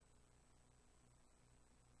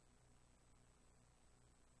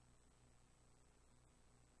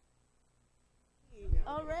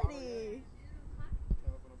already.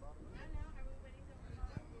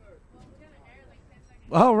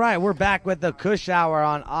 All right, we're back with the Kush Hour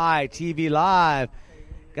on ITV Live.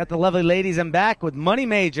 Got the lovely ladies in back with Money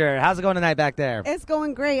Major. How's it going tonight back there? It's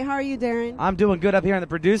going great. How are you, Darren? I'm doing good up here in the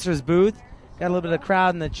producer's booth. Got a little bit of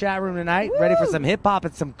crowd in the chat room tonight. Woo! Ready for some hip-hop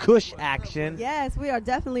and some Kush action. Yes, we are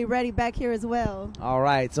definitely ready back here as well. All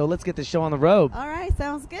right, so let's get the show on the road. All right,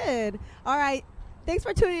 sounds good. All right, thanks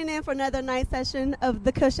for tuning in for another night session of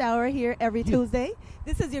the Kush Hour here every Tuesday.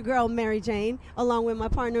 This is your girl, Mary Jane, along with my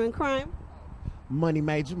partner in crime, Money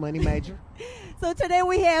Major. So today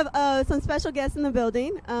we have some special guests in the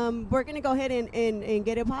building. We're going to go ahead and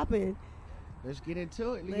get it popping. Let's get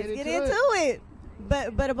into it. Let's get into it.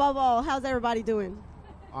 But above all, how's everybody doing?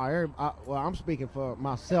 Well, I'm speaking for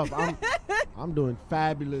myself. I'm doing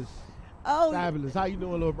fabulous. Oh, fabulous. How you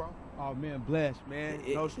doing, little bro? Oh, man, blessed, man.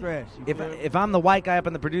 No stress. If I'm the white guy up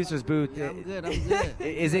in the producer's booth, Yeah, I'm good.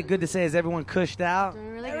 is it good to say, is everyone cushed out?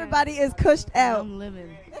 everybody is cushed out. I'm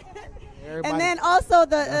living. Everybody, And then also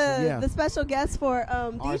yeah. the special guest for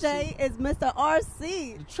DJ is Mr.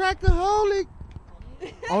 RC. the Tractorholic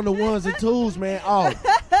on the ones and twos, man.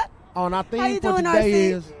 And our How you theme for doing, today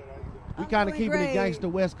RC? is we I'm kind of doing keeping great. it gangster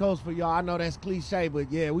West Coast for y'all. I know that's cliche, but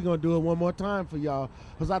yeah, we're going to do it one more time for y'all.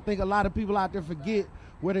 Because I think a lot of people out there forget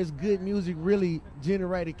where this good music really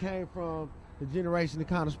generated came from, the generation that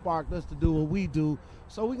kind of sparked us to do what we do.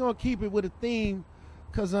 So we're going to keep it with a theme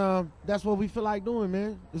because that's what we feel like doing,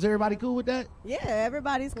 man. Is everybody cool with that? Yeah,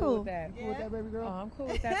 everybody's cool. With that. Cool with that, baby girl? Oh, I'm cool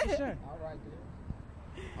with that for sure. All right,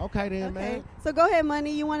 then. Okay, then, Okay, man. so go ahead,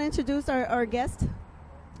 Money. You want to introduce our guest?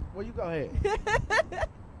 Well, you go ahead.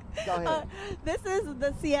 Go ahead. This is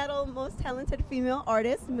the Seattle most talented female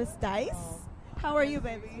artist, Miss Dice. How are you,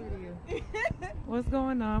 baby? What's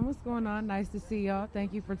going on? What's going on? Nice to see y'all.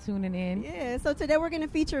 Thank you for tuning in. Yeah, so today we're going to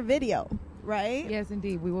feature video, right? Yes,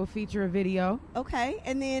 indeed. We will feature a video. Okay,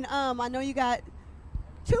 and then I know you got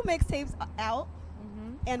 2 mixtapes out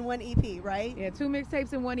and 1 EP, right? Yeah, 2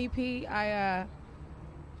 mixtapes and 1 EP. I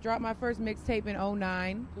dropped my first mixtape in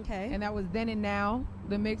 2009. Okay. And that was Then and Now.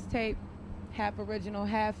 The mixtape, half original,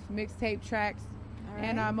 half mixtape tracks. All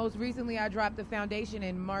And right. most recently, I dropped The Foundation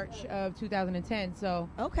in March of 2010. So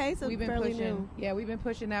Okay, so we've been fairly pushing. new. Yeah, we've been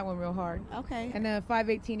pushing that one real hard. Okay. And the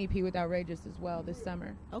 518 EP with Outrageous as well this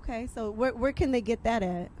summer. Okay, so where can they get that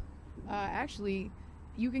at? Actually,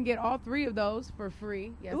 you can get all 3 of those for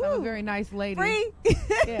free. Yes, I'm a Ooh. very nice lady. Free?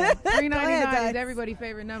 Yeah, $3.99 Go ahead, is Dice. everybody's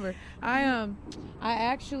favorite number. I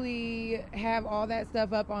actually have all that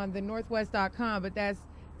stuff up on the northwest.com, but that's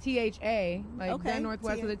THA, like Okay, the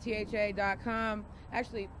Northwest with the THA.com.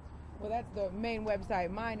 Actually, well, that's the main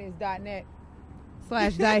website. Mine is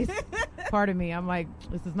 .net/dice. Pardon me. I'm like,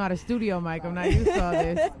 this is not a studio mic. I'm not used to all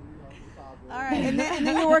this. All right, and then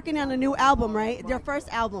you're working on a new album, right? Your first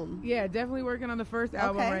album. Yeah, definitely working on the first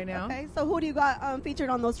album Okay, right now. Okay, so who do you got featured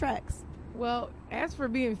on those tracks? Well, as for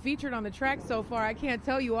being featured on the track so far, I can't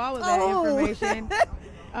tell you all of that Oh. information.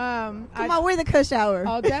 Come on, we're the Kush Hour.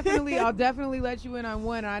 I'll definitely let you in on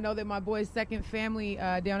one. I know that my boys Second Family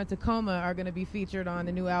down in Tacoma are going to be featured on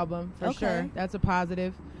the new album for Okay. sure. That's a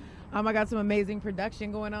positive. I got some amazing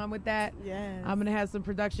production going on with that. Yes. I'm going to have some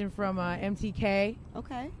production from MTK,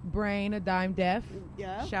 Okay. Brain, A Dime Def.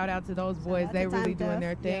 Yeah. Shout out to those boys. out They to really Dime doing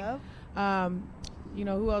Def. their thing. Yep. You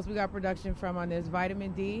know, who else we got production from on this?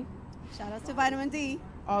 Vitamin D. Shout out to Vitamin D.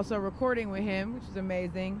 Also recording with him, which is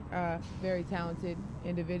amazing. Very talented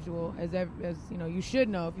individual, as you know, you should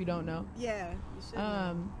know if you don't know. Yeah. You should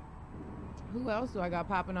Who else do I got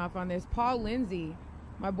popping off on this? Paul Lindsay,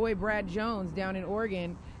 my boy Brad Jones down in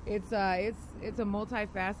Oregon. It's a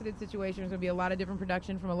multifaceted situation. There's gonna be a lot of different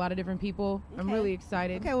production from a lot of different people. I'm Okay. really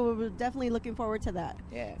excited. Okay, well, we're definitely looking forward to that.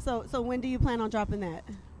 Yeah. So when do you plan on dropping that?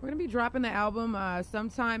 We're gonna be dropping the album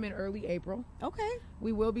sometime in early April. Okay.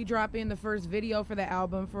 We will be dropping the first video for the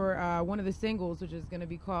album for one of the singles, which is going to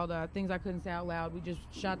be called Things I Couldn't Say Out Loud. We just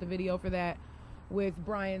shot the video for that with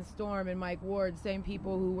Brian Storm and Mike Ward, same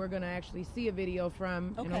people who we're going to actually see a video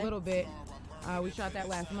from in a Okay. little bit. We shot that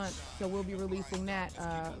last month, so we'll be releasing that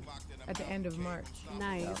at the end of March.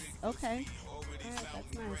 Nice. Okay. All right,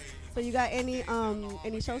 that's nice. So you got any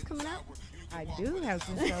shows coming up? I do have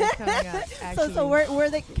some shows coming up, actually. So where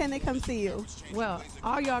can they come see you? Well,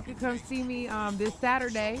 all y'all can come see me this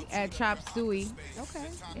Saturday at Chop Suey. Okay.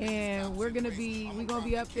 And we're gonna be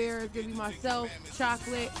up there. It's gonna be myself,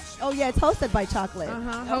 Chocolate. Oh yeah, it's hosted by Chocolate.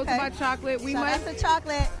 Hosted Okay. by Chocolate. Shout out to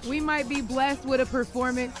Chocolate. We might be blessed with a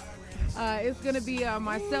performance. It's gonna be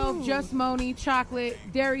myself, Just Moni, Chocolate,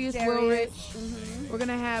 Darius Wilrich. We're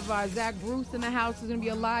gonna have Zach Bruce in the house. There's gonna be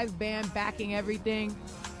a live band backing everything.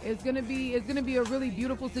 It's gonna be a really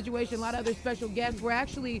beautiful situation. A lot of other special guests. We're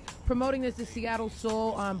actually promoting this as Seattle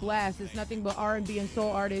Soul on Blast. It's nothing but R&B and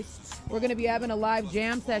soul artists. We're gonna be having a live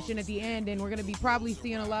jam session at the end, and we're gonna be probably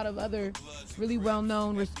seeing a lot of other really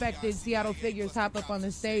well-known, respected Seattle figures hop up on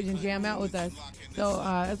the stage and jam out with us. So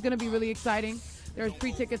it's gonna be really exciting. There's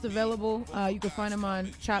pre-tickets available. You can find them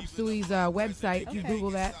on Chop Suey's website if you Google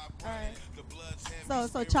that. All right.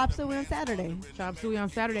 So Chop Suey on Saturday. Chop Suey on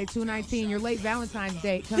Saturday, 2/19. Your late Valentine's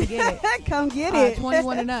Day. Come get it. Come get it.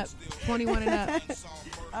 21 and up. 21 and up.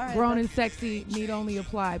 All right, Grown and sexy. Need only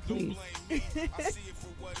apply, please. Why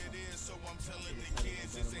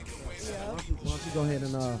don't you go ahead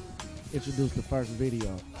and introduce the first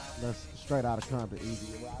video? That's straight out of Compton. Easy.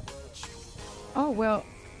 Oh, well,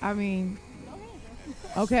 I mean,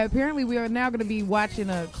 okay, apparently we are now going to be watching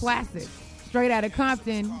a classic, Straight Outta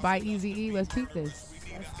Compton by Eazy-E. Let's peep this.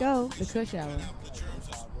 Let's go. The Kush Hour.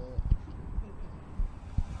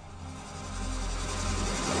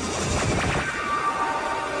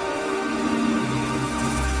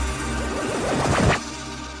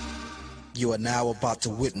 You are now about to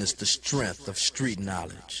witness the strength of street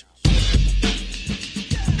knowledge.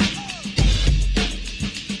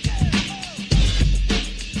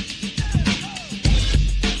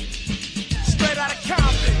 Straight out of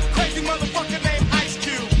Compton, crazy motherfucker named Ice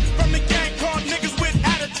Cube. From the gang called niggas with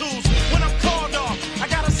attitudes. When I'm called off, I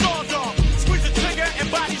got a sawed off. Squeeze the trigger and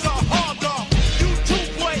bodies are hauled off. You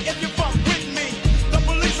too, boy, if you fuck with me. The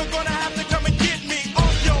police are gonna have to come and get me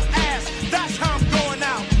off your ass. That's how I'm going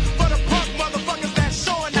out. For the punk motherfuckers that's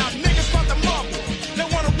showing out. Niggas want the mumble, they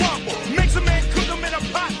wanna rumble. Mix 'em and cook 'em in a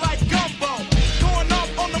pot like gumbo. Going off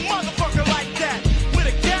on the motherfucker like that. With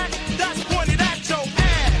a gat that's pointed at your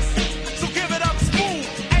ass. So give it up smooth.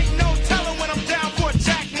 Ain't no telling when I'm down for a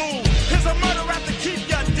jack move. Here's a murder rap to keep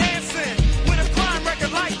ya dancing. With a crime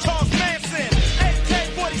record like Charles Manson.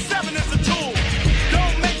 AK-47 is the tool.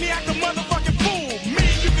 Don't make me act a motherfucking fool. Me,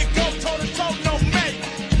 you can go toe to toe, no mate.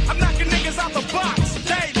 I'm knocking niggas out the box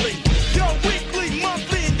daily. Yo, weekly,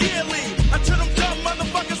 monthly, and yearly. Until them dumb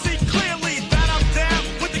motherfuckers see clearly that I'm down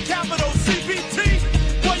with the capital CBT.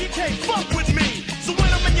 Boy, you can't fuck with me. So when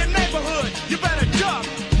I'm in your neighborhood, you better duck.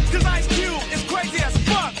 Cause Ice Cube is crazy as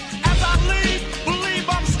fuck. As I leave, believe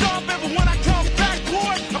I'm starving. But when I come back,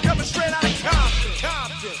 boy, I'm coming straight out of Compton.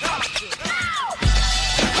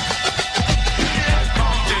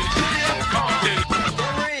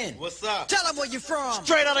 What's up? Tell them where you from.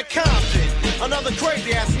 Straight out of Compton, another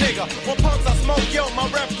crazy ass nigga. When punks I smoke, yo, my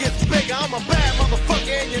rep gets bigger. I'm a bad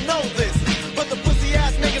motherfucker and you know this. But the pussy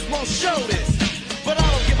ass niggas won't show this. But I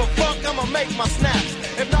don't give a fuck, I'ma make my snaps.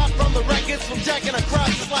 If not from the records, from jacking across,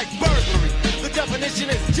 it's like burglary. The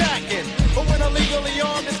definition is jacking. But when illegally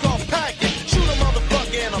armed, it's called packing. Shoot a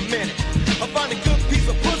motherfucker in a minute. I find a good piece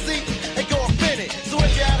of pussy and go up in it. So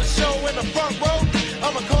if you had a show in the front row,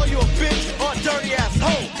 I'ma call you a bitch or a dirty ass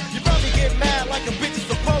hoe. You probably get mad like a bitch is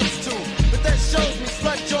supposed to. But that shows me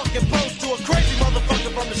slut joke and pose to a crazy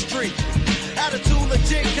motherfucker from the street. Attitude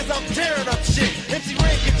legit, cause I'm tearing up shit. MC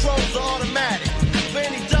Ren controls are automatic. For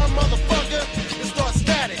any dumb motherfucker, it starts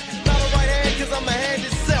static. Not a right hand, cause I'm the hand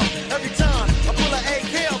itself. Every time I pull an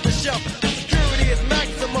AK off the shelf, the security is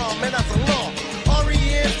maximum, and that's a law.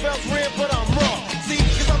 R-E-N spells red, but I'm raw. See,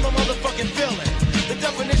 cause I'm the motherfucking villain. The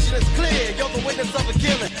definition is clear, you're the witness of a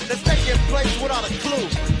killing that's taking place without a clue.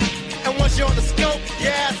 And once you're on the scope,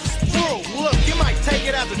 your ass is through. Look, you might take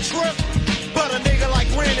it as a trip, but a nigga like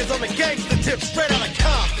Ren is on the gangster tip, straight out of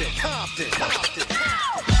Compton. Compton.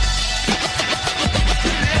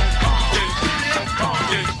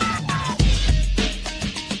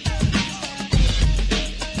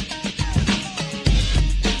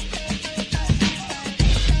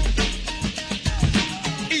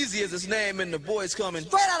 Easy is his name and the boys coming.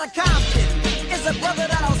 Straight out of Compton is a brother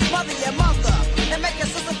that'll smother your mother and make your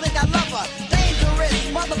sister think I love her. Dangerous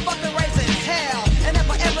motherfucker raising hell. And if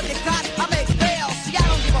I ever get caught, I make bail. See, I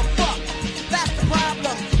don't give a fuck. That's the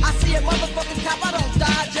problem. I see a motherfucking cop, I don't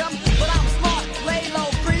dodge him. But I'm smart, lay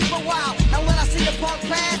low, creep a while. And when I see a punk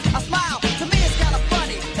pass, I smile. To me, it's kinda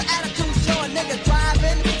funny. The attitude showing nigga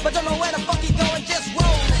driving, but don't know where the fuck he going, just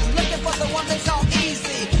rolling. Looking for the one they call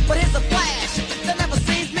easy. But here's a flash that never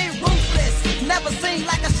sees me, ruthless. Never seen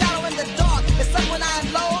like a shadow in the dark. It's up when I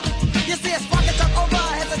unload. You see a spark and jump over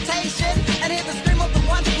hesitation. And hear the scream of the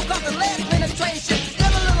one who got the lead penetration.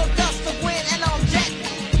 Still a little dust of wind and I'm jet.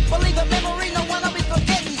 Believe a memory, no one I'll be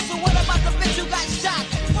forgetting. So what about the bitch who got shot?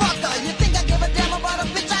 Fucker, you think I give a damn about a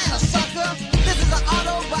bitch? I ain't a sucker. This is an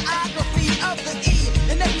autobiography of the E.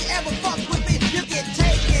 And if you ever fuck with me, you get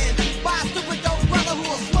taken by a stupid dope brother who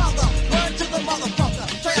will smother. Word to the motherfucker.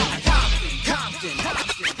 Straight out of Compton.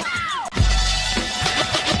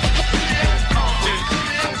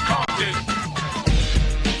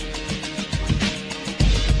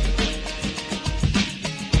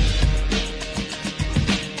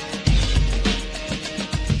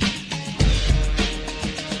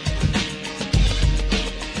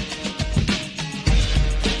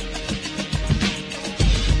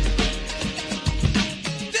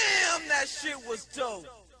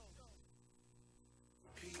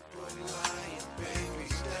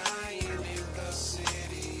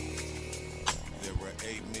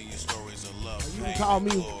 call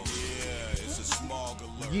me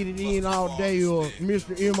Get It In All Day or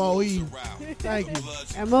Mr. MOE. Thank you.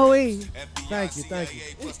 MOE. Thank you.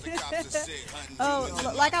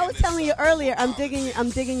 Oh, like I was telling you earlier, I'm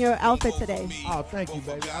digging your outfit today. Oh, thank you,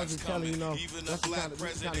 baby. I was just telling you, that's the kind of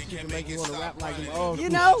shit that make you want to rap like them old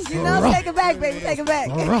You school. know, take it back, baby, take it back.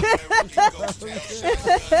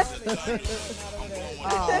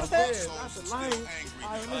 Oh, man, that's a line. All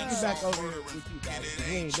right, let's get back over here with you, guys.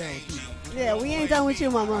 We ain't done with you. Yeah, we ain't done with you,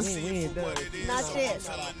 mama. We ain't done with you. Not yet.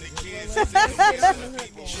 All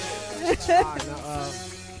right, now,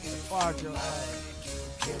 as far as your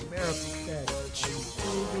American status,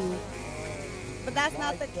 But that's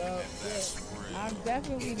not the. I'm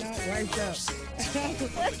definitely not wiped up.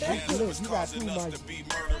 look, you got too much.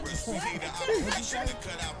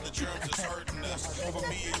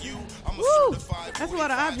 Woo! That's a lot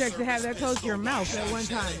of objects to have that close to your mouth at one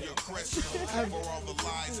time.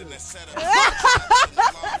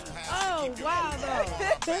 Oh, wow,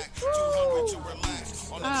 though.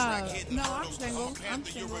 No, I'm single. I'm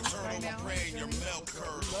single right now. Pretty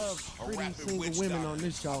single women on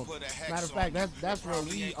this show. Matter of fact, that's where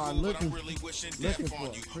we are looking for. Pretty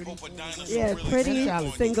Yeah, pretty,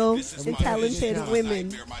 single, and talented women.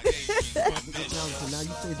 Now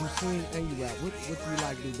you said you sing and you rap. What do you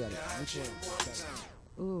like to do better? Which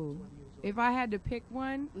one? Ooh. If I had to pick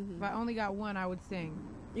one, if I only got one, I would sing.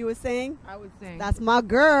 You were saying? I would sing. That's my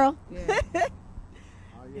girl. Yeah.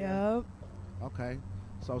 Yep. Okay.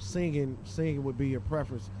 So singing would be your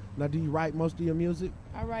preference. Now, do you write most of your music?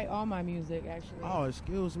 I write all my music, actually. Oh,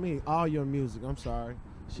 excuse me. All your music. I'm sorry.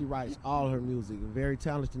 She writes all her music. Very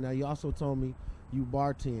talented. Now, you also told me you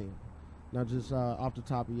bartend. Now, just off the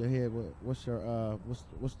top of your head, what's your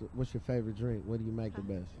favorite drink? What do you make the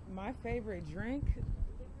best? My favorite drink?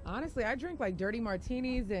 Honestly, I drink like dirty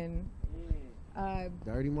martinis and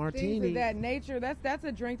dirty martini. Things of that nature. That's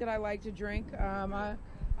a drink that I like to drink.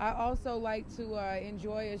 I also like to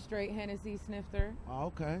enjoy a straight Hennessy snifter. Oh,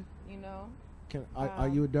 okay. You know. Are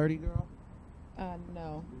you a dirty girl?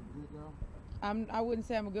 No. Good girl? I wouldn't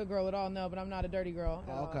say I'm a good girl at all, no, but I'm not a dirty girl.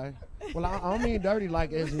 Okay. Well, I don't mean dirty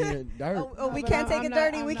like as in dirt. Oh, we can't take it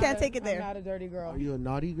dirty. We can't take it there. I'm not a dirty girl. Are you a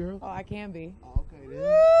naughty girl? Oh, I can be. Okay, then.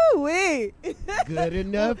 Woo-wee. Good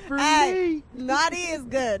enough for Hey, me. naughty is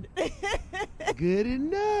good. Good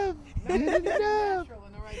enough. Good enough. Natural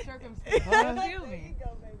in the right circumstances. Feel me.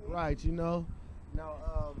 Right, you know. Now,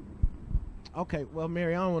 okay, well,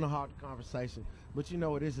 Mary, I don't want to hog the conversation, but you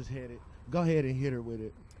know where this is headed. Go ahead and hit her with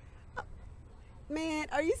it. Man,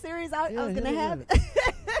 are you serious? I was hit gonna her have. with it.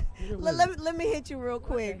 Let me hit you real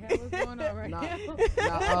quick. What the hell is going on right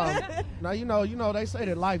now? Now, you know, they say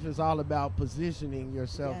that life is all about positioning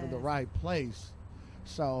yourself in the right place.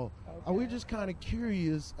 So, we're just kind of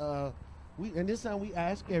curious. And this time we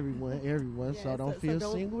ask everyone, Yeah, so don't feel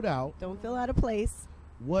singled out. Don't feel out of place.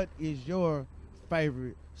 What is your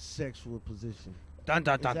favorite sexual position? Dun,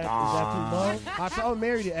 dun, dun, Is that too long? I told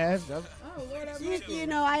Mary to ask. Oh, Lord, have mercy. You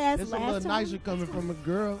know, I asked It's a little last time. nicer coming from a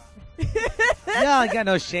girl. Yeah, I got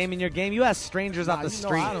no shame in your game. You ask strangers off the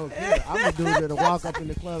street. I don't care. I'm a dude that'll walk up in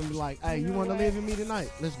the club and be like, "Hey, you want to live with me tonight?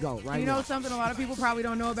 Let's go right You now." know something a lot of people probably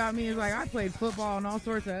don't know about me is like I played football and all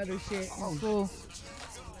sorts of other shit in school.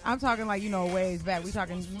 I'm talking like, ways back. We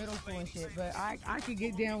talking middle school and shit. But I could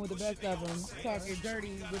get down with the best of them, talking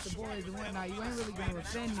dirty with the boys and whatnot. You ain't really going to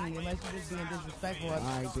offend me unless you're just being disrespectful. All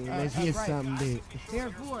right, then. Let's hear something big.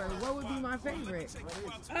 Therefore, what would be my favorite?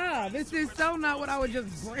 This is so not what I would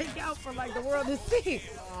just break out for like the world to see.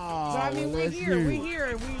 Oh, But I mean, we let's here, hear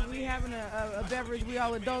it. we having a beverage. We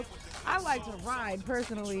all adults. I like to ride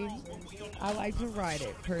personally. I like to ride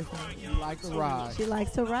it personally. You like to ride. She likes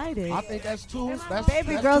to ride it. I think that's two.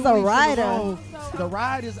 Baby that's girl's 2 a weeks in rider. row. The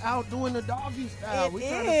ride is out doing the doggy style. It We're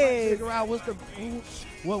trying to is. figure out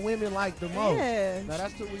what women like the most. Yeah. Now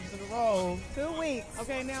that's 2 weeks in a row. 2 weeks.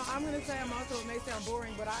 Okay, now I'm gonna say I'm also, it may sound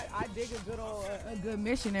boring, but I dig a good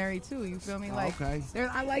missionary too. You feel me? Like, Okay.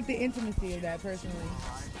 I like the intimacy of that personally.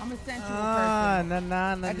 I'm a sensual person.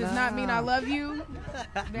 That That does not mean I love you.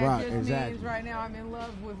 That Right, just exactly. means right now I'm in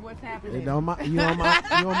love with what's happening. You don't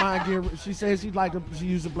mind getting. She says she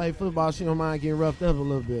used to play football. She don't mind getting roughed up a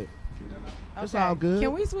little bit. It's all good.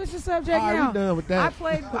 Can we switch the subject All right, now? we done with that.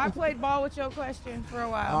 I played ball with your question for a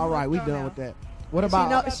while. All right, we Let's go done now. with that. What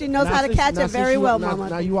about? She knows now how to since- catch now it since very you- well, now, Mama.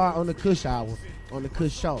 Now you are on the Kush hour, on the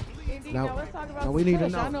Kush show. Indeed, now let's talk about now we some need to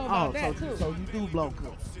Kush. know. I know about that so, too. so you do blow Kush.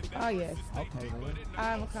 Oh yes, Okay, man.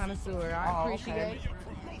 I'm a connoisseur. I Oh, appreciate okay.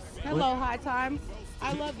 it. Hello, High Times.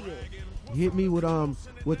 I love you. Hit me with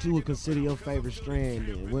what you would consider your favorite strand.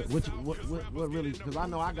 Then what really? Because I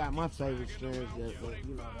know I got my favorite strands that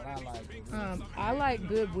I like. I like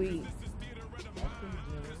good weed.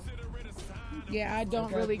 Yeah, I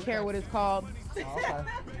don't really care what it's called.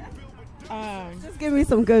 Just give me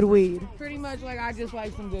some good weed. Pretty much like I just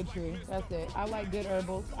like some good tree. That's it. I like good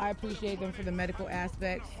herbals. I appreciate them for the medical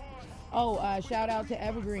aspects. Oh, shout out to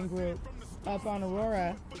Evergreen Group up on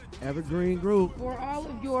Aurora. Evergreen Group. For all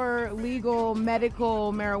of your legal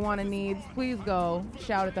medical marijuana needs, please go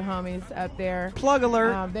shout at the homies up there. Plug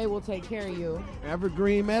alert. They will take care of you.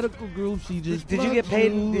 Evergreen Medical Group. She just Did you get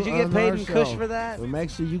paid? Did you get paid in Kush for that? Well, make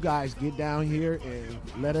sure you guys get down here and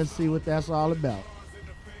let us see what that's all about.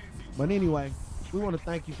 But anyway, we want to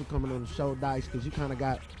thank you for coming on the show, Dice, because you kind of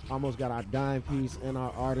almost got our dime piece and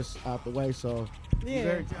our artists out the way. So you're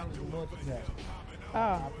very talented multitask.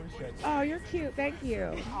 Oh, you're cute. Thank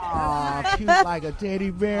you. Oh, cute like a teddy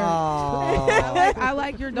bear. I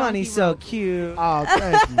like your donkey. Money's so cute. Oh,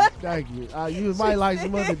 thank you. You might like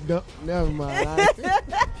some other. Never mind.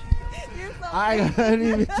 I didn't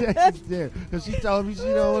even check it there because she told me she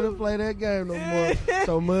don't want to play that game no more.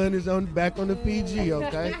 So mine is back on the PG.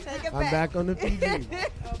 Okay, I'm back on the PG.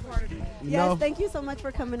 Yes, thank you so much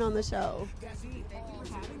for coming on the show.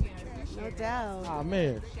 No doubt. Oh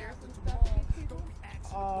man.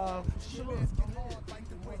 Oh,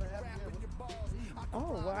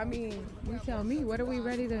 well, I mean, you tell me. What are we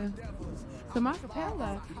ready to? Some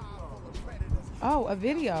acapella. Oh, a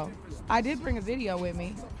video. I did bring a video with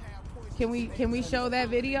me. Can we show that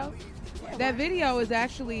video? That video is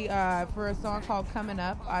actually for a song called Coming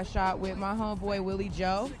Up. I shot with my homeboy Willie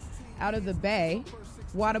Joe out of the Bay,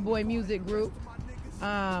 Waterboy Music Group,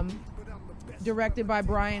 directed by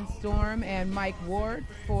Brian Storm and Mike Ward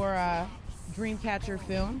for Dreamcatcher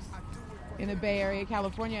Films in the Bay Area,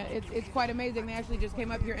 California. It's quite amazing. They actually just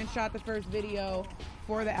came up here and shot the first video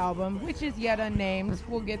for the album, which is yet unnamed.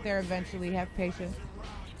 We'll get there eventually. Have patience.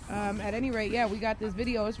 At any rate, yeah, we got this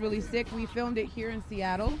video. It's really sick. We filmed it here in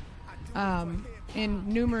Seattle in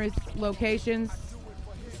numerous locations,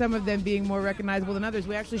 some of them being more recognizable than others.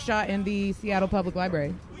 We actually shot in the Seattle Public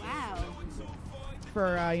Library. Wow.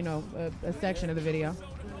 For, a section of the video.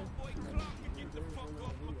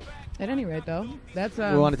 At any rate, though, that's...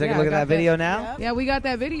 we want to take a look at that video now? Yep. Yeah, we got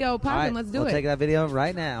that video popping. Right, Let's do we'll it. Take that video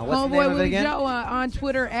right now. What's the name Homeboy of it Willie again? Joe on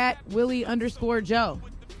Twitter at Willie_Joe.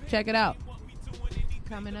 Check it out.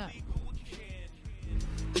 Coming up.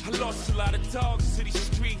 I lost a lot of dogs to these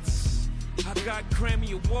streets. I got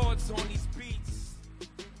Grammy Awards on these beats.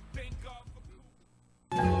 Thank God for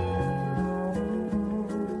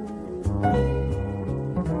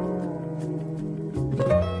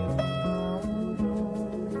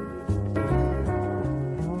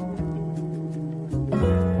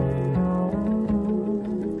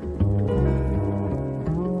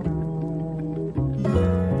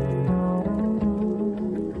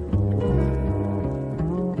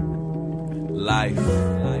life.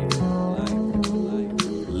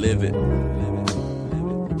 Live it.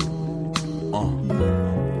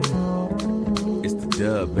 It's the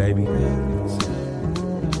dub, baby.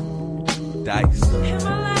 Dice. In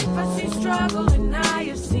my life, I see struggle and I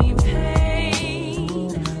have seen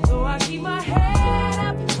pain. Though I keep my head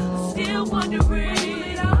up, I'm still wondering will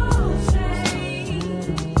it all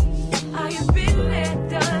change. I have been there,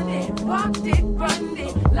 done it, walked it, run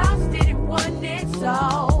it, lost it and won it.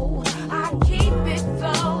 So I keep it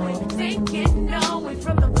flowing, thinking, knowing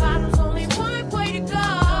from the bottom's only one way to go.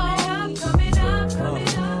 I'm coming up, coming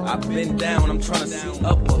up. I've been down, I'm trying to see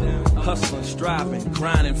upper. Hustling, striving,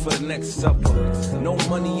 grinding for the next supper. No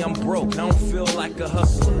money, I'm broke, I don't feel like a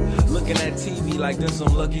hustler. Looking at TV like there's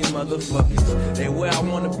some lucky motherfuckers. They where I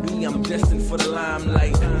wanna be, I'm destined for the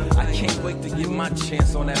limelight. I can't wait to get my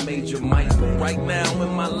chance on that major mic. Right now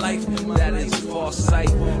in my life, that is far sight.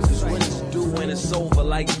 Cause when it's due and it's over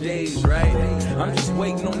like days, right? I'm just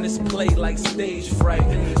waiting on this play like stage fright.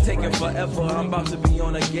 Taking forever, I'm about to be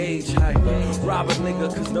on a gauge height. Rob a nigga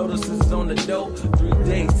cause notices is on the dope,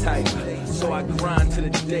 3-day type. So I grind to the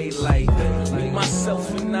daylight. Me, myself,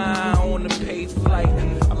 and I on the paid flight.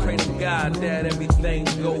 I pray to God that everything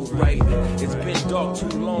go right. It's been dark too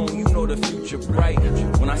long, you know the future bright.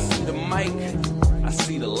 When I see the mic, I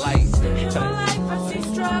see the light. In my life, I see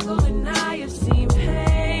struggle and I have seen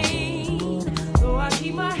pain. Though I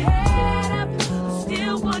keep my head up, I'm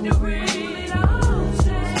still wondering will it all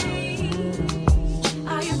change.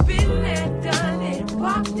 I have been there, done it,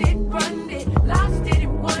 walked it, run it, lost it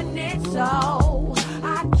and won it. So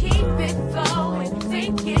I keep it flowing,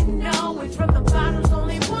 thinking, knowing from the bottom's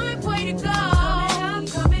only one way to go. I'm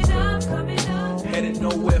coming up, coming up. Headed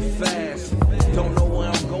nowhere fast. Don't know where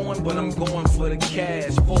I'm going, but I'm going for the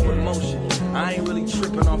cash. Forward motion. I ain't really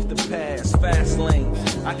tripping off the past, fast lane.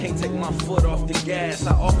 I can't take my foot off the gas.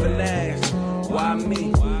 I often ask, why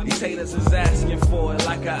me? These haters is asking for it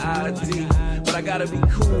like an ID. But I gotta be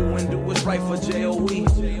cool and do what's right for JOE.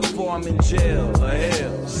 Before I'm in jail or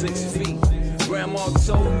hell, 6 feet. Grandma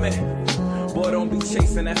told me, boy, don't be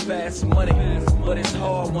chasing that fast money. But it's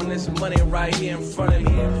hard when there's money right here in front of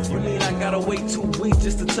me. You mean I gotta wait 2 weeks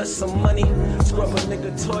just to touch some money? Scrub a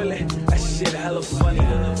nigga toilet, that shit hella funny.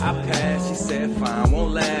 I passed, she said fine,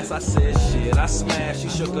 won't last. I said shit, I smashed, she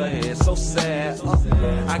shook her head, so sad.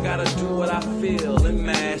 I gotta do what I feel and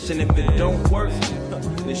mash. And if it don't work,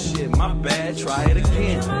 then shit, my bad, try it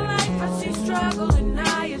again. In my life I see struggle and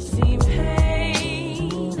I have seen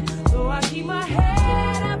pain. Though I keep my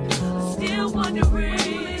head up, I still wondering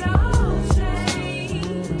will it all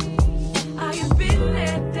change. I have been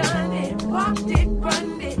there, done it, walked it,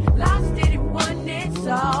 run it, lost it and won it.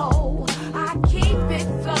 So I keep it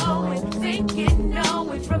going, thinking,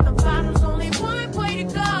 knowing from the bottom's only one way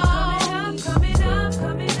to go. Coming up,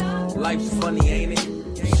 coming up. Life's funny, ain't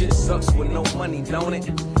it? Shit sucks with no money, don't it?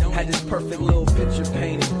 Had this perfect little picture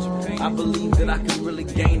painted. I believe that I can really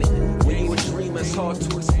gain it. When you a dream, it's hard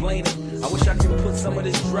to explain it. I wish I could put some of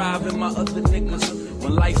this drive in my other niggas.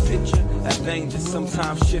 When life hit you, that thing just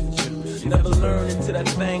sometimes shift you. Never learn until that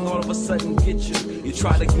thing all of a sudden get you. You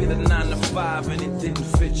try to get a 9 to 5 and it didn't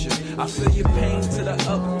fit you. I feel your pain to the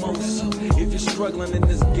utmost. If you're struggling in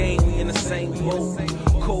this game, we in the same boat.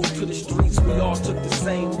 Cold to the streets, we all took the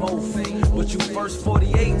same oath. But you first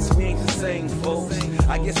 48s, we ain't the same folks.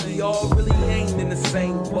 I guess we all really ain't in the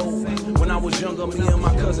same boat. When I was younger, me and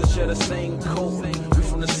my cousin shared the same coat. We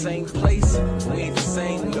from the same place, we ain't the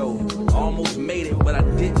same though. Almost made it, but I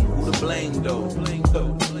didn't. Who to blame though?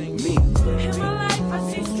 Me. In my life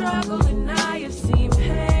I see struggle and I have seen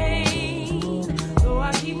pain. Though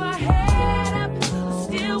I keep my head up, I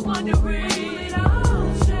still wondering will it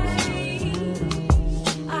all change.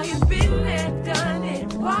 I have been there, done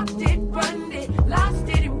it, walked it, run it, lost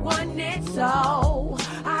it and won it. So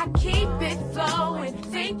I keep it flowing,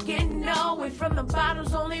 thinking, knowing from the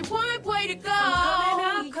bottom's only one way to go.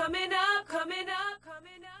 I'm coming up, coming up, coming up,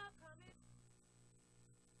 coming up.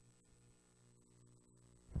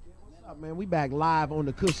 Man, we back live on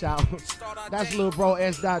the Kush Hour. That's little bro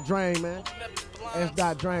S. Drain, man. S.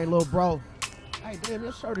 Drain, little bro. Hey, damn,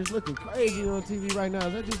 your shirt is looking crazy on TV right now.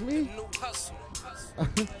 Is that just me?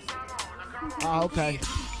 Oh, okay.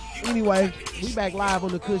 Anyway, we back live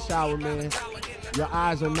on the Kush Hour, man. Your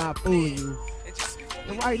eyes are not fooling you.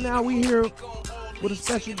 And right now, we here with a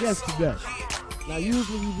special guest today. Now,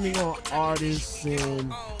 usually we bring on artists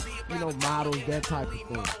and, models, that type of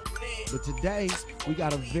thing. But today, we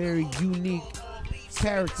got a very unique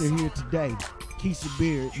character here today. Keisha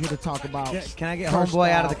Beard, here to talk about. Yeah, can I get homeboy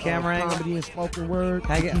out of the camera angle? Comedy and spoken word.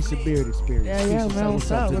 Can I get Keisha Beard experience. Yeah, Keisha, man.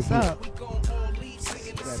 What's up? What's up?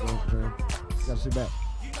 Gotta sit back.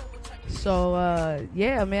 So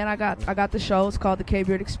yeah, man, I got the show. It's called the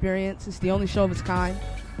K-Beard Experience. It's the only show of its kind.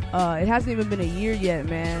 It hasn't even been a year yet,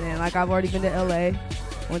 man. And I've already been to LA,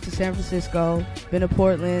 went to San Francisco, been to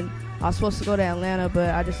Portland. I was supposed to go to Atlanta, but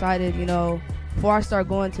I decided, before I start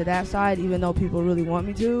going to that side, even though people really want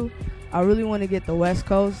me to, I really want to get the West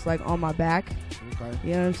Coast on my back. Okay.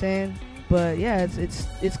 You know what I'm saying? But yeah,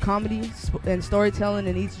 it's comedy and storytelling,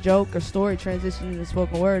 and each joke or story transitioning into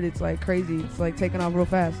spoken word. It's crazy. It's taking off real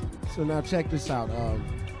fast. So now check this out.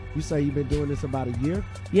 You say you've been doing this about a year?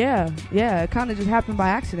 Yeah. It kind of just happened by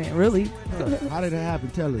accident, really. How did it happen?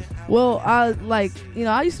 Tell us. Well, I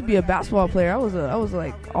used to be a basketball player. I was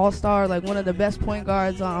all-star, one of the best point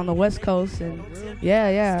guards on the West Coast, and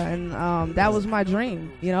and that was my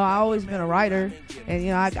dream. I always been a writer,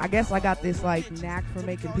 and I guess I got this knack for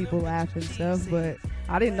making people laugh and stuff, but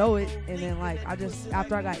I didn't know it. And then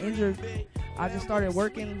after I got injured, I just started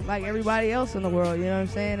working like everybody else in the world. You know what I'm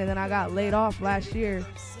saying? And then I got laid off last year.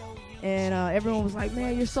 And everyone was like,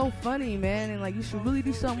 man, you're so funny, man, and you should really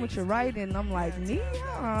do something with your writing. And I'm like, me?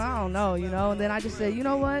 I don't know, And then I just said, you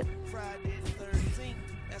know what?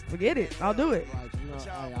 Forget it. I'll do it.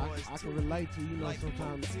 I can relate to,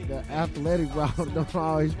 sometimes the athletic route don't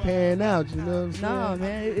always pan out, you know what I'm saying? No,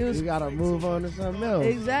 man, it was. You gotta move on to something else.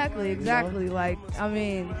 Exactly.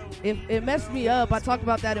 It messed me up. I talk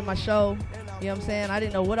about that in my show. You know what I'm saying? I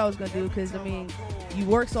didn't know what I was gonna do because you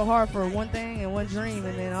work so hard for one thing and one dream,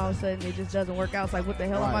 and then all of a sudden it just doesn't work out. It's like, what the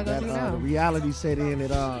hell am I gonna do now? The reality set in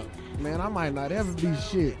that, man, I might not ever be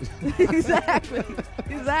shit. Exactly.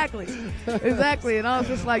 And I was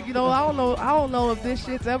just like, I don't know if this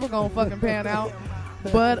shit's ever gonna fucking pan out.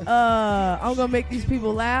 But I'm gonna make these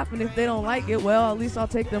people laugh, and if they don't like it, well, at least I'll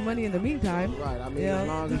take their money in the meantime. Right. I mean, Yeah. as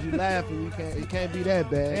long as you laughing, it can't be that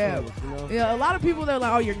bad. Yeah. can it, you know? Yeah, a lot of people they're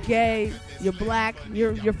like, oh, you're gay, you're black,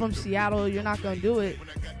 you're from Seattle, you're not gonna do it.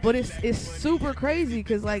 But it's super crazy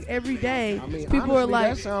because like every day I mean, people are honestly,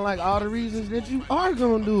 like, that sound like all the reasons that you are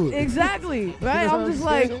gonna do it. exactly, right? You know I'm what just I'm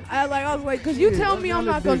like, saying? I was like, because you Yeah, tell that's me I'm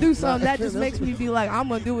not a not gonna big- do something, that just that's- makes me be like, I'm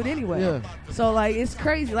gonna do it anyway. Yeah. So like, it's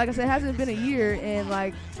crazy. Like I said, it hasn't been a year, and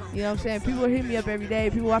like, you know what I'm saying? People are hitting me up every day.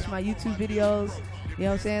 People watch my YouTube videos. You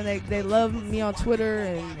know what I'm saying? They love me on Twitter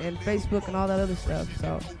and Facebook and all that other stuff.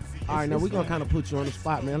 So. All right, now we're going to kind of put you on the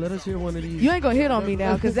spot, man. Let us hear one of these. You ain't gonna hit on me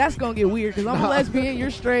now, because that's gonna get weird. Because I'm a lesbian,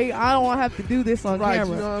 you're straight. I don't want to have to do this on Right,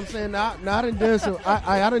 camera. you know what I'm saying? Now, I done done some.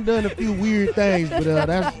 I done done a few weird things, but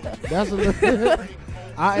that's a.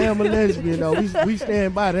 I am a lesbian though. We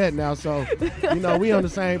stand by that now, so you know we on the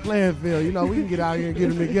same playing field. You know we can get out here and get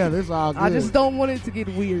them together. It's all good. I just don't want it to get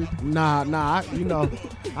weird. Nah. You know,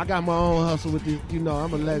 I got my own hustle with this. You know,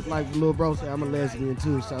 I'm like little bro said, I'm a lesbian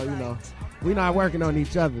too. So you know, we not working on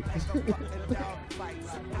each other.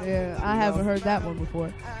 Yeah, I haven't heard that one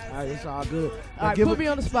before. All right, it's all good. All right, put me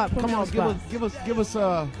on the spot. Come on,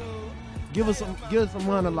 give us some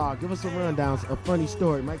monologue. Give us a rundown, a funny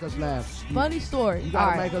story. Make us laugh. Funny story. You gotta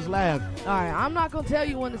All right. make us laugh. All right, I'm not gonna tell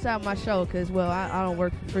you when it's at my show because, well, I don't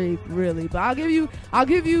work for free really, but I'll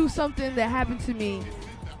give you something that happened to me,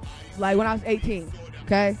 like when I was 18.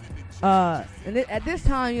 Okay, and at this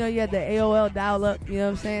time, you know, you had the AOL dial-up. You know what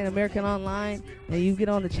I'm saying? American Online, and you get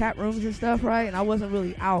on the chat rooms and stuff, right? And I wasn't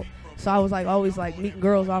really out. So I was like always like meeting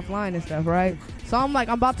girls offline and stuff, right? So I'm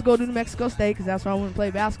about to go to New Mexico State because that's where I want to play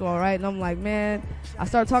basketball, right? And I'm like, man, I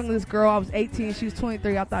started talking to this girl. I was 18, she was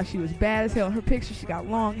 23. I thought she was bad as hell. In her picture, she got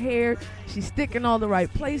long hair. She's sticking all the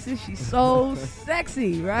right places. She's so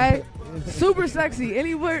sexy, right? Super sexy.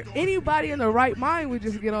 Anybody in their right mind would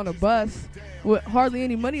just get on a bus with hardly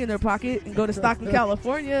any money in their pocket and go to Stockton,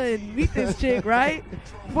 California and meet this chick, right?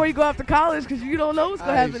 Before you go off to college, because you don't know what's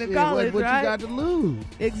going to happen in college, what right? you got to lose?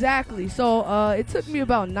 Exactly. So it took me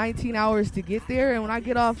about 19 hours to get there, and when I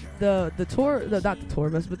get off the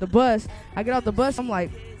bus, I get off the bus, I'm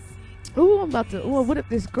like, ooh, what if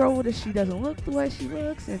this girl, what if she doesn't look the way she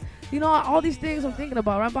looks? And, you know, all these things I'm thinking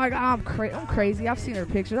about. I'm like, I'm crazy. I've seen her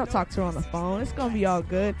pictures. I'll talk to her on the phone. It's going to be all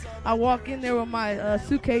good. I walk in there with my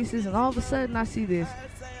suitcases, and all of a sudden I see this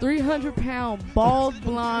 300-pound, bald,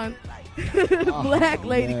 blonde, black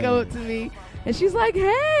lady go up to me, and she's like,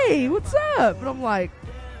 hey, what's up? And I'm like,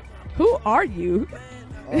 who are you?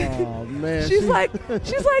 Oh, man. she's like,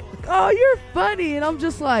 oh, you're funny. And I'm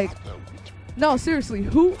just like, no, seriously,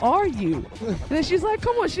 who are you? And then she's like,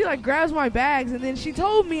 come on. She like grabs my bags, and then she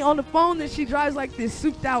told me on the phone that she drives like this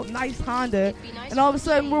souped out nice Honda. And all of a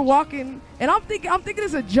sudden we're walking, and I'm thinking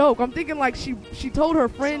it's a joke. I'm thinking like she told her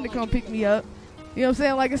friend to come pick me up. You know what I'm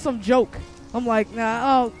saying? Like it's some joke. I'm like,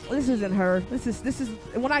 nah, oh, this isn't her. This is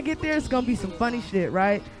when I get there, it's gonna be some funny shit,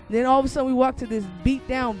 right? And then all of a sudden we walk to this beat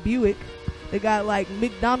down Buick. They got like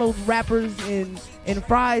McDonald's wrappers and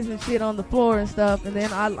fries and shit on the floor and stuff. And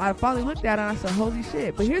then I finally looked at it and I said, holy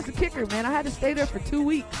shit. But here's the kicker, man. I had to stay there for 2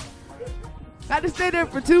 weeks.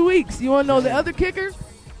 You want to know the other kicker?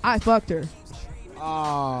 I fucked her.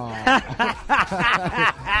 Oh.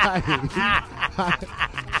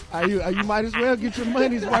 You might as well get your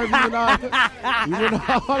money's worth.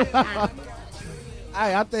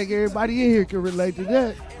 Hey, I think everybody in here can relate to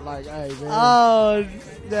that. Like, hey, man. Oh,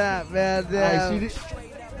 that man. Hey,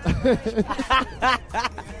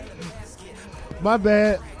 my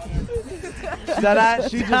bad.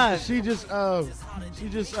 She just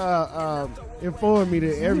informed me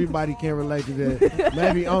that everybody can relate to that.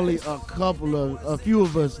 Maybe only a few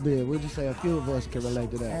of us did. We'll just say a few of us can relate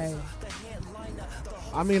to that. Hey.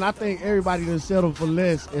 I mean, I think everybody done settled for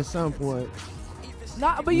less at some point.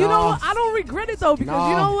 Nah, but you know what? I don't regret it though, because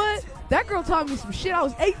you know what? That girl taught me some shit. I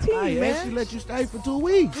was 18, Hey, man. and she let you stay for 2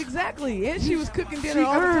 weeks. Exactly, and she was cooking dinner She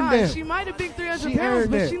all the earned time. that. She might have been 300 She pounds,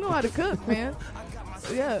 earned but that. she knew how to cook, man.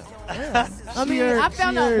 Yeah. I She mean, earned- I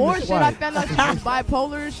found she out earned more it shit. I twice. found out she was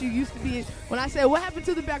bipolar. She used to be. When I said, what happened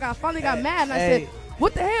to the back, I finally got mad, and I Hey. said,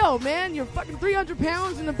 what the hell, man? You're fucking 300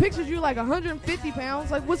 pounds. In the pictures, you're like 150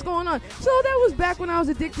 pounds. Like, what's going on? So that was back when I was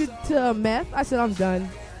addicted to meth. I said, I'm done.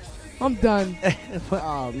 Oh,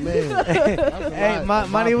 man. Hey,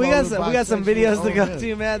 Money, we got some videos to go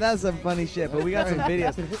to, man. That's some funny shit, but we got some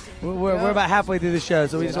videos. We're about halfway through the show,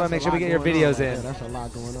 so we just want to make sure we get your videos in. Yeah, that's a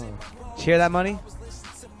lot going on. Did you hear that, Money?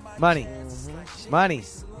 Money.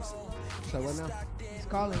 So what now? He's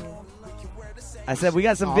calling you. I said we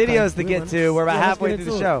got some Okay. videos to get to. We're about Yeah, let's halfway get through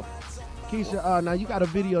the into show. Keisha, now you got a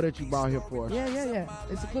video that you brought here for us. Yeah.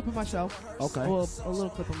 It's a clip of my show. Okay. Well, a little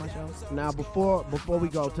clip of my show. Now, before we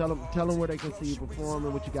go, tell them where they can see you perform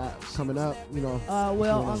and what you got coming up.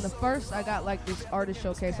 Well, on the 1st, I got like this artist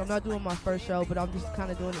showcase. I'm not doing my first show, but I'm just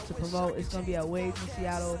kind of doing it to promote. It's gonna be at Waves in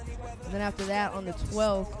Seattle. And then after that, on the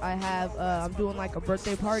 12th, I have I'm doing like a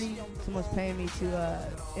birthday party. Someone's paying me to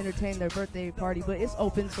entertain their birthday party, but it's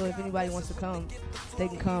open, so if anybody wants to come, they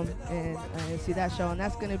can come and see that show. And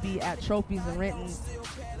that's gonna be at Trophies in Renton,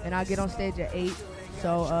 and I'll get on stage at 8.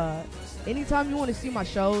 So anytime you want to see my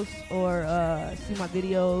shows or see my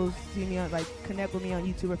videos, see me on, connect with me on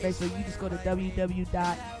YouTube or Facebook, you just go to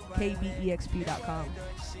www.kbexp.com.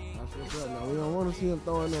 That's what's up. Now we don't want to see them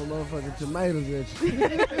throwing no motherfucking tomatoes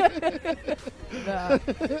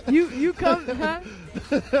at you. You come, huh?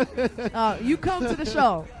 You come to the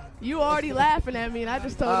show. You already laughing at me, and I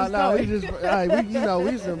just told the story.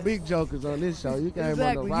 We some big jokers on this show. You came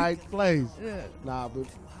on the right place. Yeah. But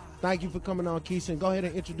thank you for coming on, Keisha, and go ahead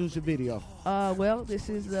and introduce your video. Well, this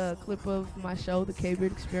is a clip of my show, The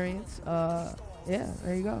K-Beard Experience. There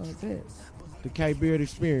you go. That's it. The K-Beard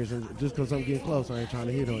Experience. Just because I'm getting close, I ain't trying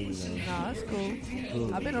to hit on you, man. Nah, that's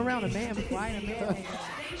cool. I've been around a man before. I ain't a man.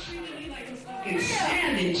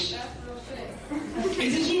 Savage. Is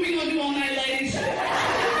this what we gonna do all night, ladies? Is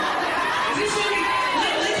this what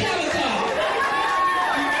let's have a talk.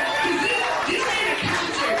 This ain't a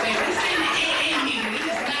concert, man. This ain't an AA meeting. This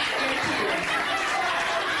is not their tour.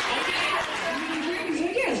 Okay?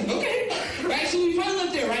 Yes, okay. Right, so we finally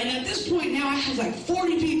up there, right? And at this point now I have like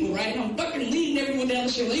 40 people, right? And I'm fucking leading everyone down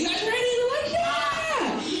the street. Like, you guys ready? And they're like,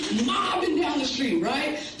 yeah! Mobbing down the street,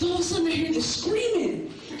 right? So all of a sudden I hear this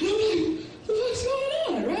screaming. And I'm like, what's going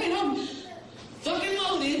on, right? And I'm fucking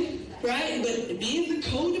loaded, right? But being the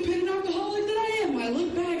codependent alcoholic that I am, I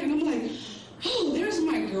look back and I'm like, oh, there's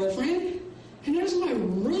my girlfriend, and there's my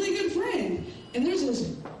really good friend, and there's this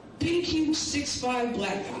big, huge 6'5"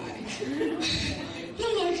 black guy. And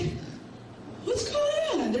I'm like, what's going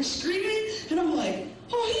on? They're screaming, and I'm like,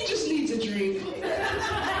 oh, he just needs a drink.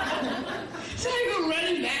 So I go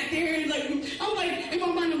running back there, and I'm like, in my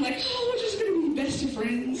mind, I'm like, oh, we're just gonna be best of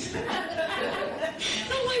friends. And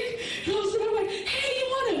I'm like, hey, you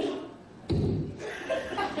wanna?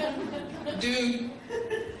 Dude,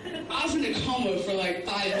 I was in a coma for like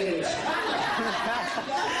 5 minutes.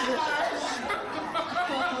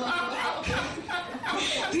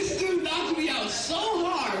 This dude knocked me out so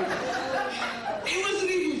hard, it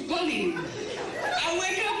wasn't even funny. I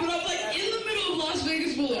wake up and I'm like in the middle of Las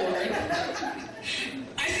Vegas Boulevard.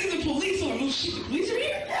 I see the police on. Oh shit, the police are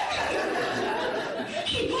here?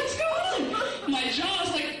 What's going on? My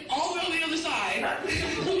jaw's like all the way on the other side.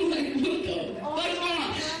 I'm like, what the fuck's going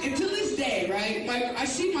on? And to this day, right, I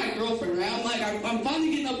see my girlfriend, right? I'm finally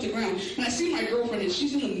getting up the ground, and I see my girlfriend, and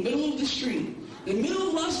she's in the middle of the street, in the middle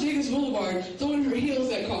of Las Vegas Boulevard, throwing her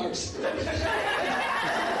heels at cars.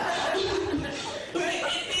 Right?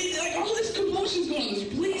 And all this commotion's going on.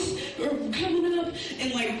 There's police are coming up,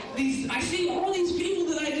 and I see all these people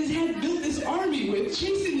that I just had built this army with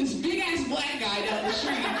chasing this big ass black guy down the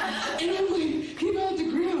street. And I'm like, get off the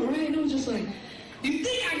ground, right? And I'm just like, you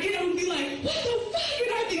think I get up and be like, what the fuck?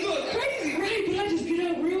 And I'd be going crazy, right? But I just get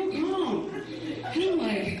up real calm. And I'm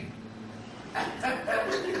like,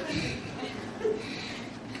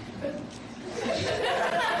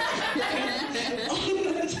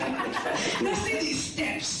 and I see these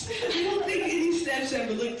steps. I don't think any steps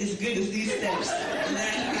ever looked as good as these steps. And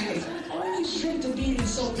I always dreamt of being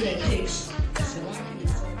insulted at pigs.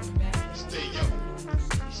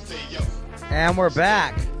 And we're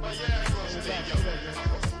back. What's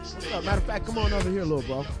up? Matter of fact, come on over here, little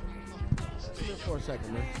bro. Come here for a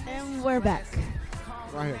second, man. And we're back.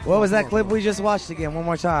 Right here. What was that clip we just watched again? One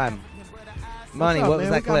more time. Money, What's up, what was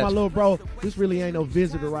man? that We got clip? my little bro. This really ain't no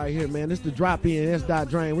visitor right here, man. This the drop in. S.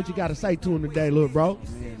 Drain. What you got to say to him today, little bro?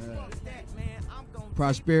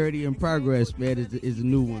 Prosperity and Progress, man, is a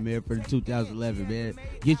new one, man, for the 2011, man.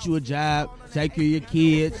 Get you a job, take care of your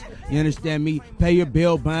kids, you understand me? Pay your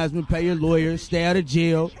bail bondsman, pay your lawyer, stay out of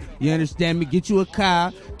jail, you understand me? Get you a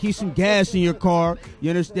car, keep some gas in your car, you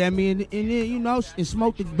understand me? And then, you know, and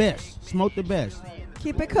smoke the best. Smoke the best.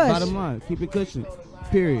 Keep it cush. Bottom line, keep it cushion,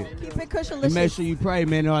 period. Keep it cushion. And make sure you pray,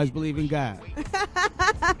 man, and always believe in God.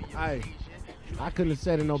 Hey, I couldn't have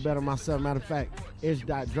said it no better myself. Matter of fact, S.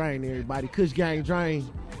 Drain, everybody. Kush Gang Drain.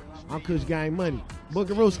 I'm Kush Gang Money.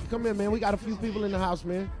 Booker Roos, come here, man. We got a few people in the house,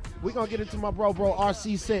 man. We gonna get into my bro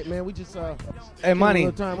RC set, man. We just Hey, Money.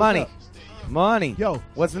 Yo,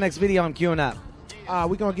 what's the next video I'm queuing up?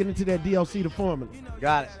 We gonna get into that DLC, the formula.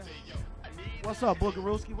 Got it. What's up,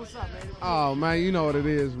 Bookerooski? What's up, man? Oh, man, you know what it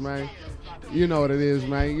is, man. You know what it is,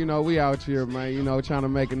 man. You know, we out here, man, you know, trying to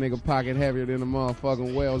make a nigga pocket heavier than a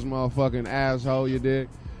motherfucking Wells motherfucking asshole, you dig?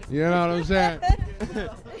 You know what I'm saying?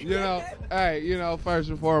 You know, hey, you know, first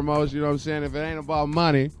and foremost, you know what I'm saying? If it ain't about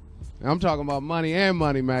money, I'm talking about money and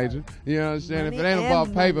money, major. You know what I'm saying? Money If it ain't and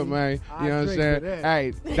about paper, money. man, you know what I'm drink for saying? that.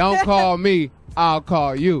 Hey, don't call me, I'll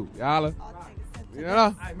call you, y'all. You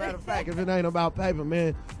know? Matter of fact, if it ain't about paper,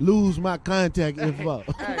 man, lose my contact info.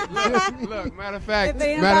 Hey, look, matter of fact, If it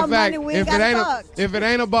ain't about money, we ain't gotta talk. if it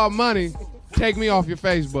ain't about money, take me off your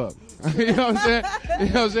Facebook. You know what I'm saying? You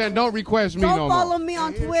know what I'm saying? Don't request me Don't no follow more. me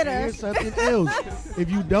on Twitter. Here's something else.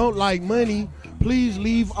 If you don't like money, please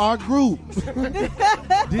leave our group.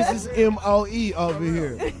 This is MOE over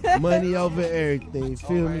here. Money over everything.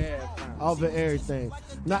 Feel me? Over everything.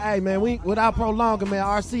 Now, hey, man, without prolonging, man,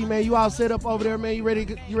 RC, man, you all set up over there, man? You ready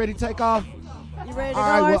to take off? You ready to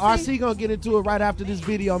All go, right, well, RC? RC gonna get into it right after this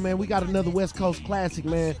video, man. We got another West Coast classic,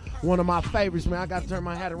 man. One of my favorites, man. I gotta turn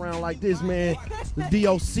my hat around like this, man. The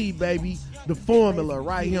DOC, baby. The Formula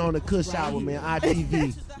right here on the Kush Hour, man.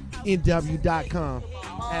 ITV, NW.com.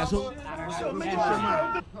 Ask who?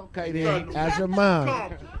 Okay, then. Ask your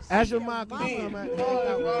mom. Ask your mom. Come on, man. Wait,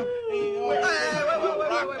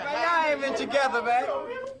 y'all ain't been together, man.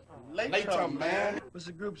 Later, man. What's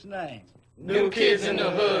the group's name? New Kids in the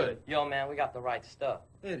Hood. Yo, man, we got the right stuff.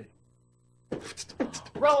 Hit it.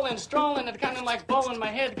 Rolling, strolling, and kind of like bowling. My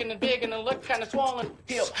head getting big and it look kind of swollen.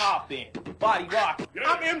 Hip hopping, body rocking.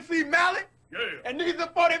 I'm MC Malik, and these are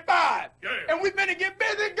 45. And we finna get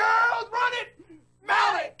busy, girls. Run it.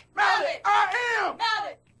 Malik, I am.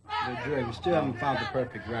 Hey, Dre, we still haven't found the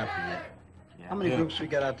perfect rapper yet. How many groups we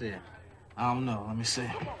got out there? I don't know. Let me see.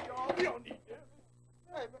 We don't need that.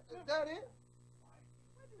 Hey, is that it?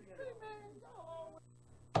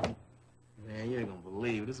 Man, you ain't gonna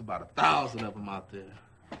believe it. There's about 1,000 of them out there.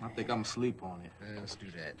 I think I'm asleep on it. Yeah, let's do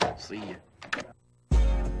that. See ya.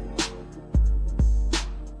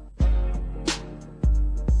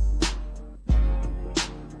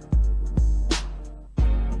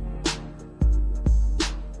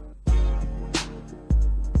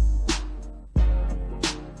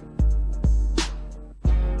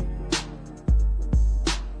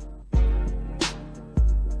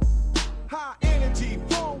 High energy,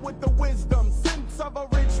 full with the wisdom, sense of a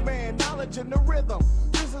rich man, knowledge in the rhythm.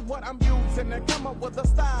 This is what I'm using to come up with a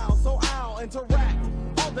style, so I'll interact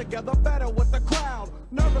altogether better with the crowd.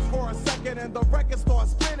 Nervous for a second and the record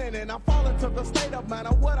starts spinning and I fall into the state of mind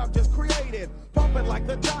of what I've just created. Pumping like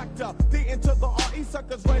the doctor, the into the RE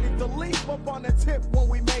suckers ready to leap up on the tip when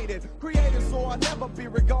we made it. Created so I'll never be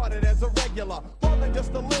regarded as a regular, more than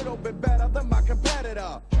just a little bit better than my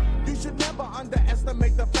competitor. You should never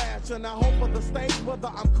underestimate the fashion. I hope for the stage whether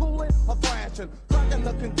I'm cooling or thrashing. Cracking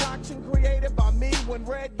the concoction created by me. When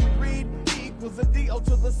read, you read, E equals a D-O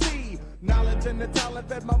to the C. Knowledge and the talent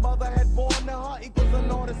that my mother had born to her equals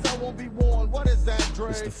an artist I won't be worn. What is that,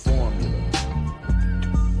 Dre? It's the formula.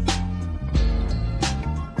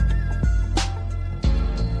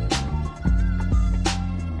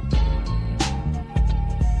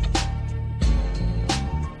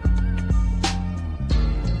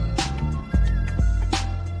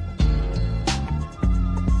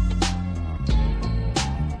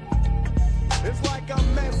 It's like a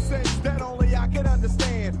message that only I can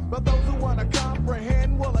understand. But those who want to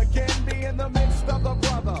comprehend will again be in the midst of the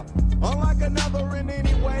brother. Unlike another in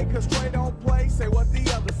any way, cause Trey don't play. Say what the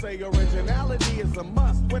others say. Originality is a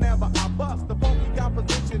must whenever I bust. The funky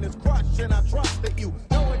composition is crushed, and I trust that you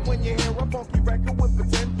know it when you hear a funky record with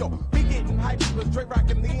potential. Be getting hyped with straight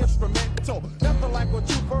rocking the instrumental. Nothing like what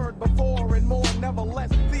you've heard before and more.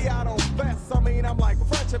 Nevertheless, see, I don't best. I mean, I'm like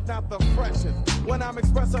fresh, if not the freshest. When I'm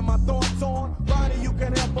expressing my thoughts on Ronnie, you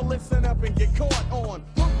can help but listen up and get caught on.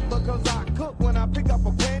 Because I cook when I pick up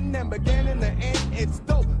a pen and begin in the end, it's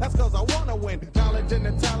dope. That's cause I wanna win. Knowledge and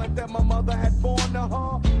the talent that my mother had born to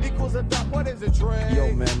her equals a dot. What is it, Trey?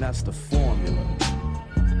 Yo, man, that's the formula.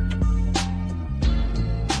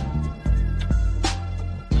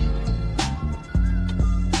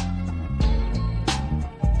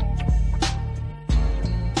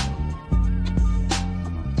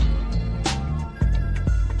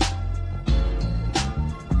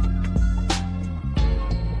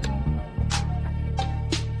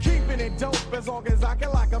 Keeping it dope as long as I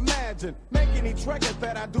can like imagine. Make any records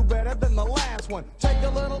that I do better than the last one. Take a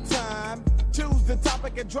little time, choose the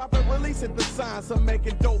topic and drop it, release it to sign. Some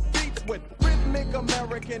making dope beats with rhythm rhythmic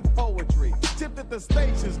American poetry. Tipped at the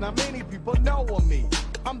stations, not many people know of me.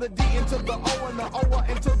 I'm the D into the O and the O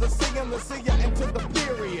into the C and the C into the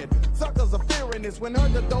period. Suckers are fearing this when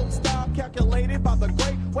heard the dope style calculated by the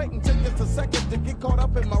great. Waiting till just a second to get caught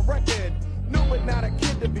up in my record. Knew it, not a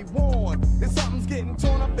kid to be warned. If something's getting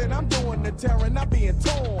torn up, then I'm doing the tearing, not being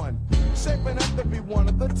torn. Shaping up to be one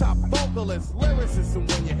of the top vocalists, lyricists, and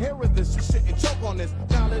when you hear this, you shouldn't choke on this.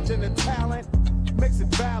 Knowledge and the talent makes it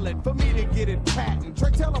valid for me to get it patent.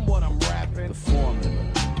 Trey, tell them what I'm rapping. The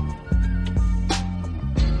formula.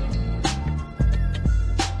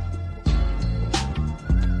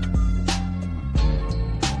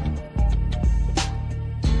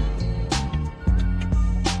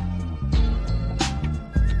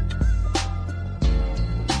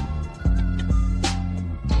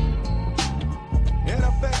 In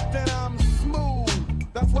effect, and I'm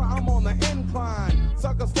smooth. That's why I'm on the incline.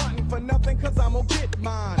 Suckers frontin' for nothing, cause I'm gonna get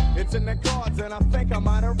mine. It's in the cards, and I think I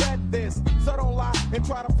might have read this. So don't lie and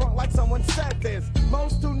try to front like someone said this.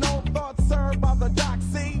 Most who know thoughts served by the doc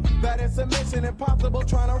see that it's a mission impossible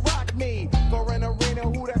trying to rock me. For an arena,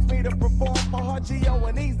 who that's me to perform for her G.O.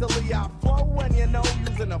 and easily I flow when you know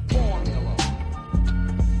using a formula.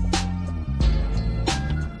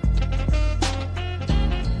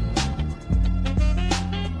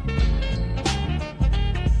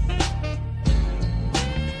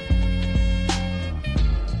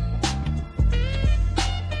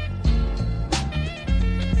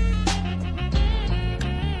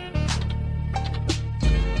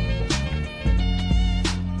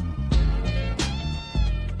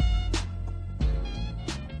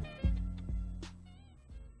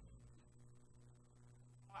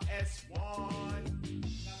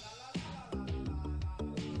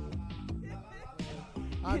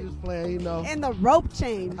 I'm just playing, you know. And the rope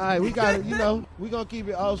change. All right, we got it. You know, we gonna keep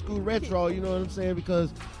it old school retro. You know what I'm saying?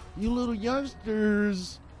 Because you little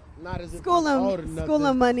youngsters, not as if School I'm 'em- old or nothing, school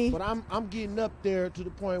 'em money. But I'm getting up there to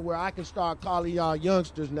the point where I can start calling y'all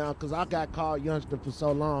youngsters now, because I got called youngster for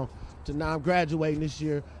so long. To now I'm graduating this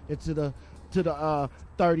year into the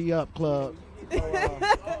 30 up club.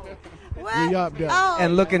 What? We up there. Oh,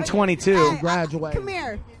 And looking 22. Hey, graduating.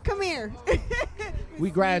 Come here. We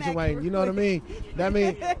graduating. You know what I mean? That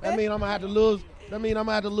mean I'm gonna have to lose. That mean I'm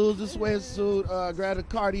gonna have to lose the sweatsuit, grab the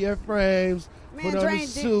Cartier frames, Man, put on the Drain,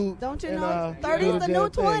 suit. don't you and, know? do 30's the damn new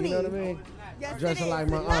thing, 20. You know what I mean? Yes, Dressing it like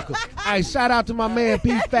is. my uncle. Hey, shout out to my man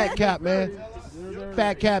Pete Fat Cap, man.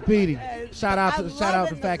 Fat Cat Petey. Shout out to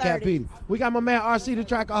Fat Cat Petey. We got my man RC the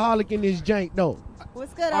Trackaholic in this jank though.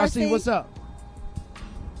 What's good, RC? RC? What's up?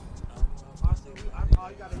 Oh,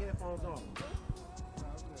 you got the headphones on.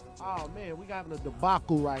 Oh man, we got a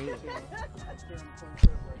debacle right here.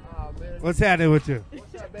 Oh, man. What's happening with you?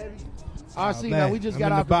 What's up, baby? RC, man, now we just I'm got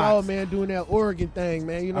in off the the road, box. man, doing that Oregon thing,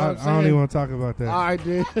 man. You know what I'm saying? I don't even want to talk about that. All right,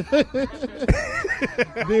 then.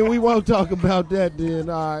 Then we won't talk about that, then.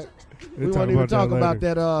 All right. We We'll won't even talk about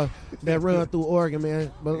later. that run through Oregon,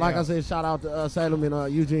 man. But like I said, shout out to Salem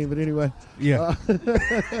and Eugene. But anyway, Yeah.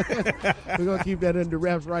 we're gonna keep that under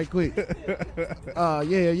wraps right quick.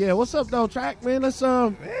 Yeah. What's up, though, Track, man? Let's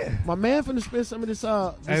my man finna spend some of this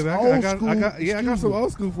Hey, man, old I got school. some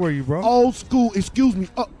old school for you, bro. Old school. Excuse me.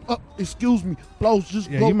 Excuse me. Blows just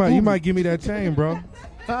Yeah, go you through might me. give me that chain, bro.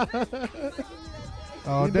 All You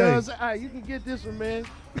know what day. I'm saying? All right, you can get this one, man.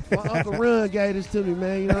 My Uncle Run gave this to me,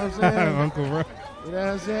 man. You know what I'm saying? Uncle Run. You know what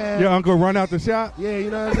I'm saying? Your uncle run out the shop? Yeah, you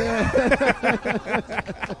know what I'm saying?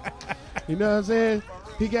 You know what I'm saying?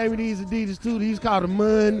 He gave me these Adidas too. These called the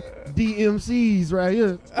Mun DMCs right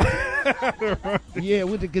here. Yeah,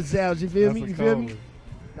 with the gazelles. You feel me? That's a You feel cold me? one.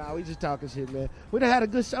 Nah, we just talking shit, man. We done had a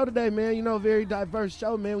good show today, man. You know, very diverse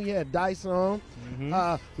show, man. We had Dice on.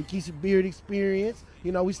 We Keisha Beard Experience.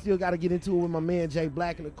 You know, we still got to get into it with my man Jay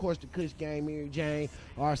Black and, of course, the Kush Gang, Mary Jane,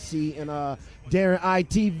 RC, and Darren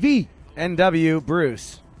ITV. NW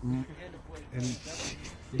Bruce.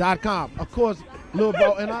 .com. Of course, little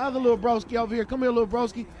bro, and our other little broski over here. Come here, little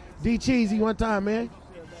broski. D Cheesy one time, man.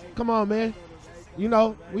 Come on, man. You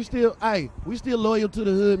know, we still loyal to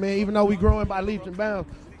the hood, man, even though we growing by leaps and bounds.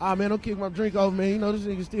 Ah, man, don't kick my drink over, man. You know, this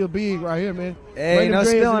nigga still big right here, man. Hey, Bring no them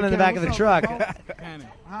dreads spilling in the can. back of the What's truck. up, bro?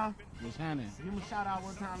 Huh? What's happening? Give him a shout out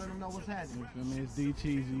one time, let him know what's happening. You feel me? It's D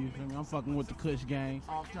Cheesy, you feel me? I'm fucking with the Kush gang.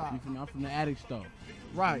 Off top. You feel me? I'm from the Attic Store.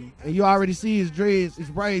 Right. And you already see his dreads, his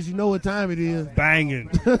braids. You know what time it is. Banging.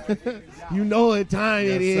 You know what time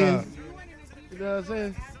it Yes, is. sir. You know what I'm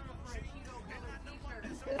saying?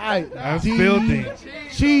 Alright. That's filthy.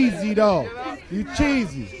 Cheesy, though. You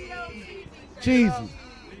cheesy. Cheesy.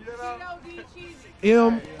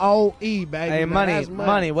 M-O-E, baby. Hey, Now, money, that's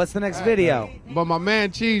money. What's the next video? But my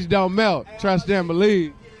man Cheese don't melt. Trust and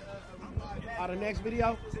believe. the next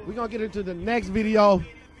video? We're going to get into the next video.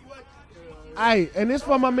 Hey, and this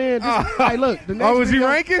for my man. Hey, look. The next was he video,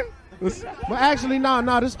 ranking? Well, actually, no.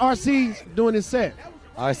 This RC's doing his set.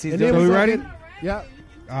 RC's doing So we ready? Yep.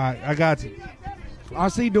 All right, I got you.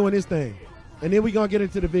 RC doing his thing. And then we're going to get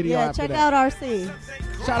into the video Yeah, after check that. out RC.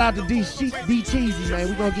 Shout out to D Cheesy, man.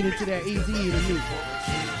 We're going to get into that easy in a minute.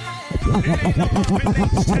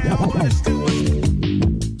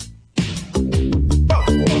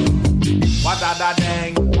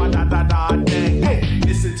 Wa-da-da-dang, wa-da-da-da-dang. Hey,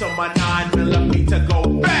 listen to my 9mm go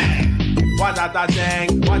bang.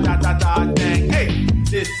 Wa-da-da-dang, wa-da-da-da-dang. Hey,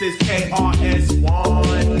 this is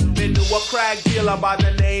KRS-One. Been to a crack dealer by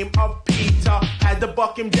the name of Peter. Had to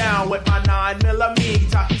buck him down with my 9mm.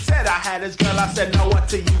 He said I had his girl. I said, no, what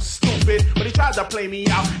to you, stupid? But he tried to play me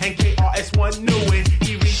out, and KRS-One knew it.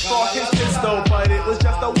 He reached for his pistol, but it was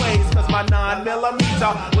just a waste, cause my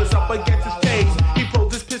 9mm was up against his face. He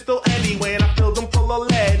pulled his pistol anyway, and I filled him full of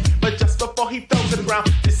lead. But just before he fell to the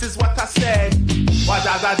ground, this is what I said.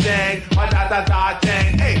 Wa-da-da-dang,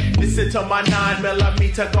 wa-da-da-da-dang. Hey, listen to my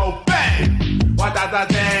 9mm go bang.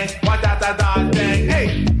 Wa-da-da-dang, wa-da-da-da-dang.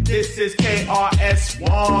 Hey, this is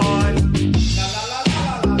KRS-One.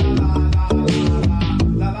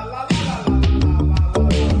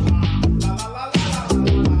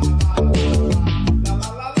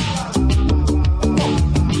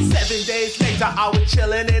 I was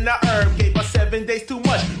chillin' in the herb, gave her 7 days too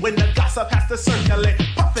much. When the gossip has to circulate,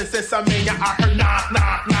 puffin' since I mean, I heard knock,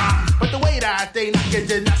 knock, knock. But the way that they knock it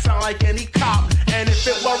did not sound like any cop. And if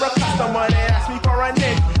it were a customer, they asked me for a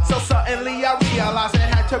nick. So suddenly I realized it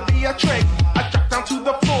had to be a trick. I dropped down to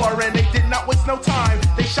the floor and they did not waste no time.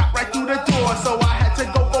 They shot right through the door, so I had to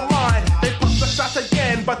go for mine. They put the shots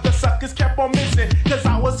again, but the suckers kept on missing. Cause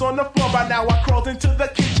I was on the floor, by now I crawled into the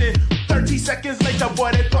kitchen. 30 seconds later,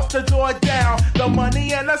 boy, they bust the door down. The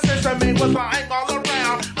money and the sense I made was lying all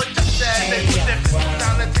around. But just as they put their pistol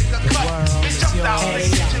down to take a cut, they jumped out the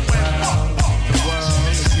kitchen went The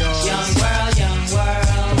world is yours. Young world, young world.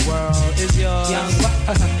 The world is yours. Young world.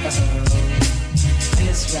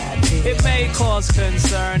 This rap It may cause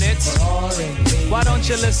concern. It's boring. Why don't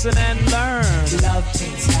you listen and learn? Love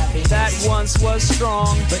things happiness That once was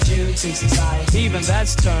strong, but due to society, even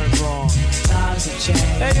that's turned wrong. times have changed.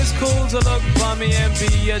 Hey, it's cool to look bummy and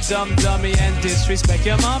be a dumb dummy and disrespect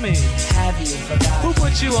your mommy. Have you forgotten Who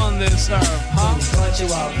put you on this earth, huh? what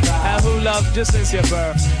you all proud? And who loved you since your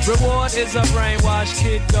birth? Reward is a brainwashed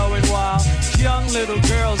kid going wild. Young little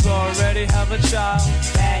girls already have a child.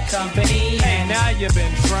 Bad company. Hey, now you've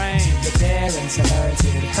been framed. Your parents are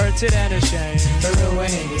hurted and ashamed. for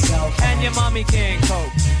ruining yourself. And your mommy can't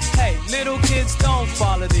cope. Hey, little kids, don't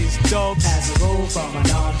follow these dopes. As a rule from a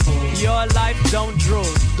non-fool. Your life don't drool.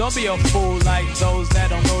 Don't be a fool like those that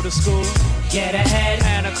don't go to school. Get ahead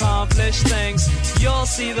and accomplish things. You'll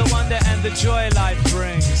see the wonder and the joy life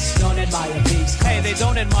brings. Don't admire peace. Hey, they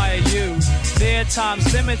don't admire you. Their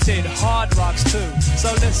time's limited, hard rocks too.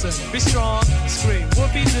 So listen, be strong, scream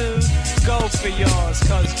whoopee-doo. Go for yours,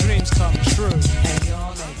 cause dreams come true. And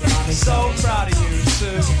you'll make mommy So proud of you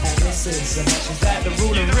too. And this is a message That the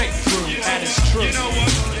ruler Rick threw, and it's true. You know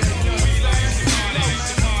what?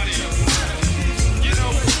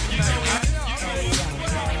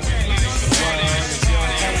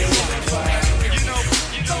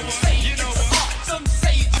 Some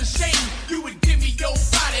say it's a shame you would give me your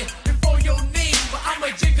body before your name, but I'm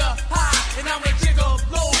a jigger high and I'm a jigger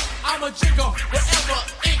low. I'm a jigger wherever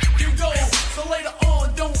it you go. So later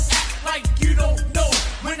on, don't act like you don't know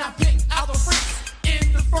when I pick out the freaks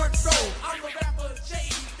in the front row. I'm the rapper J,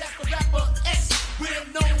 that's the rapper S. We're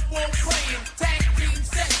known for playing tag team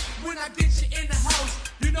sets. When I get you in the house,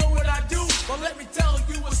 you know what I do. But let me tell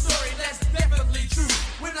you a story that's definitely true.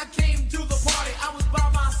 When I came to the party, I was by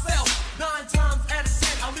myself. 9 times out of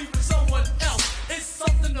 10, I'll leave with someone else. It's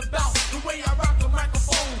something about the way I rock the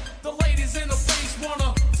microphone. The ladies in the place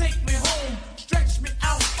wanna take me home, stretch me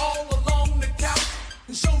out all along the couch,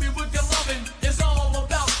 and show me what your loving is all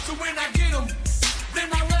about. So when I get them, then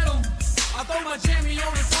I let them. I throw my jammy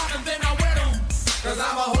on the top and then I wet them. Cause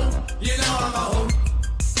I'm a hoe, you know I'm a hoe.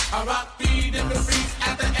 I rock feed in the freaks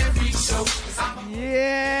after every show.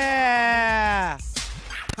 Yeah.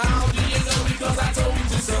 How do you know? Because I told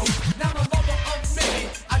you so. Now I'm a mother of many,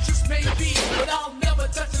 I just may be, but I'll never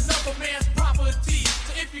touch another man's property.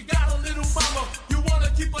 So if you got a little mama, you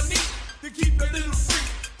wanna keep her neat, then keep the little freak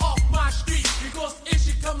off my street. Because if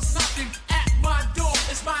she comes knocking at my door,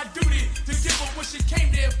 it's my duty to give her what she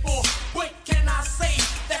came there for. What can I say?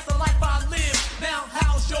 That's the life I live. Now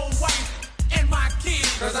how's your wife and my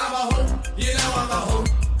kids? Cause I'm a hoe, you know I'm a hoe.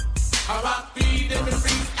 I rock feed in the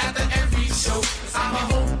freaks after every show. Cause I'm a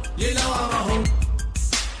hoe, you know I'm a hoe.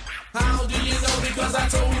 'cause I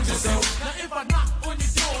told you so. Now if I knock on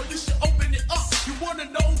your door, you should open it up. You wanna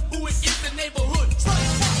know who it is, the neighborhood.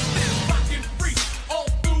 Rockin' free all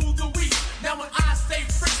through the week. Now when I say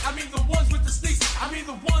free, I mean the ones with the sneaks. I mean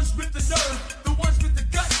the ones with the nerve, the ones with the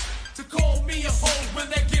guts to call me a hoe when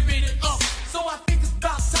they're giving it up. So I think it's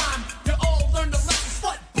about time you all learn the lesson.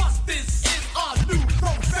 What busters is our new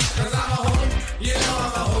profession. 'Cause I'm a hoe, you know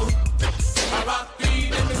I'm a hoe. I rock the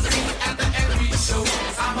limousine at the MV show.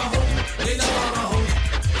 I'm a hoe, you know I'm a hoe.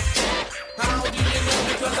 How do you know?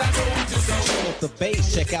 Because I told you so. Off the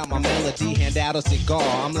bass, check out my melody, hand out a cigar.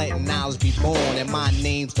 I'm letting knowledge be born, and my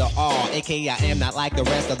name's the R. AKA I am not like the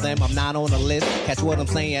rest of them, I'm not on the list. Catch what I'm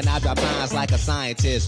saying, I drop lines like a scientist.